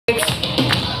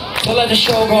So let the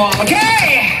show go on,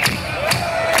 okay?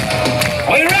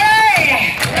 Are you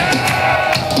ready?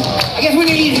 I guess we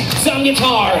need some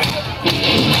guitar.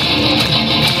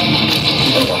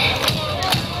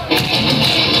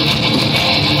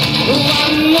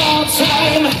 One more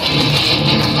time.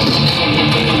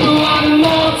 One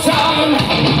more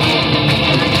time.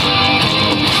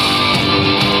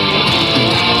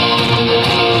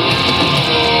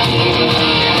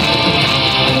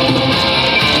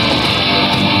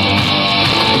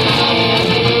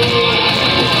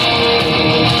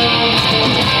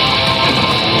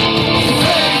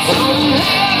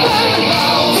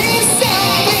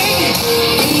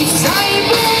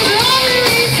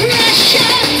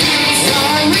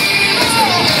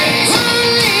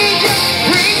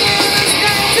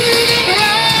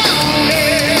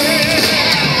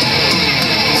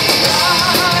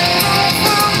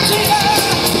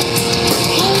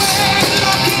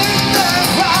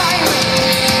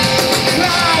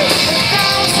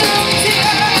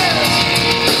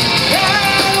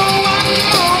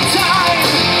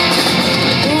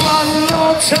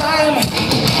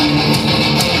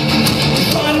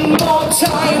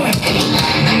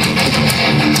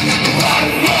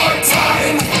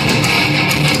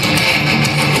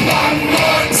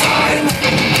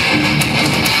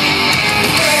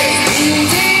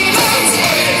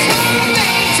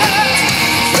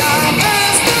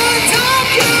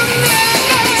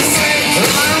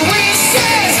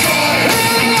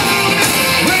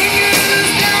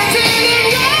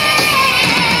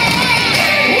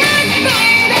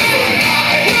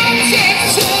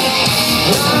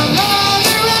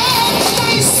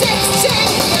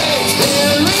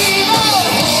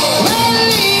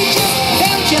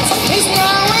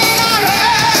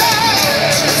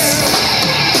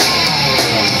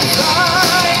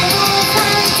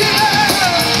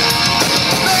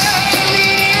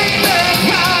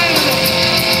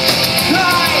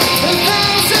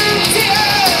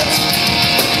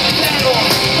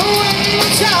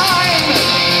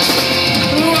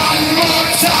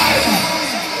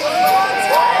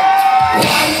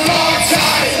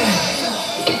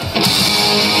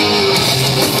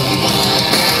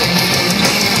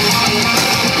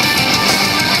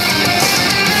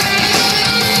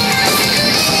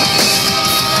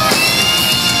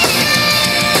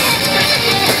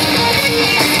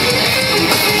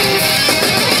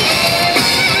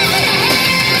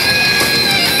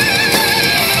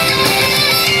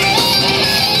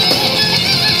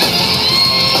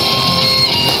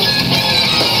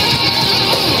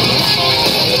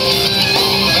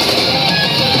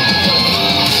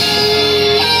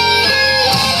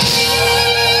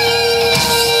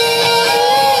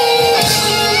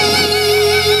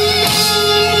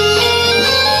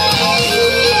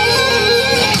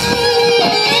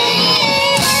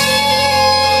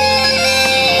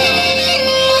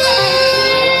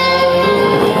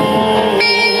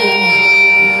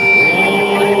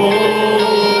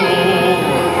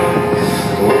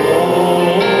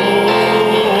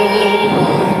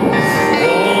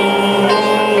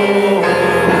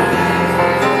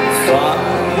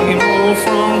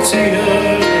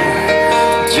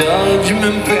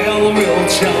 Judgment bell will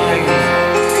chime.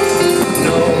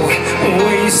 No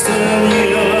wasted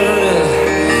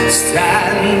years.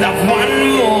 Stand up one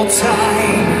more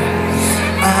time.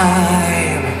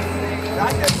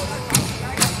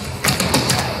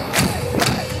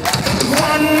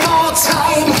 One more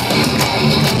time.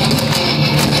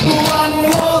 One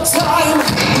more time.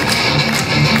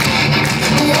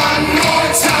 One more time. One more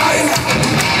time.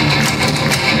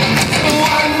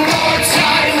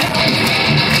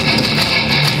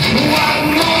 One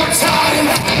more time.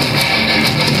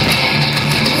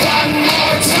 One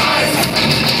more time.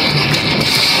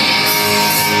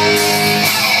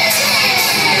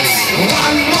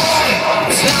 One more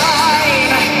time.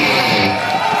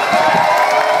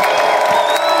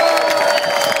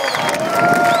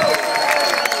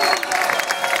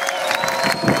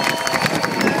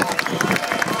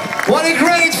 What a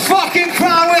great fucking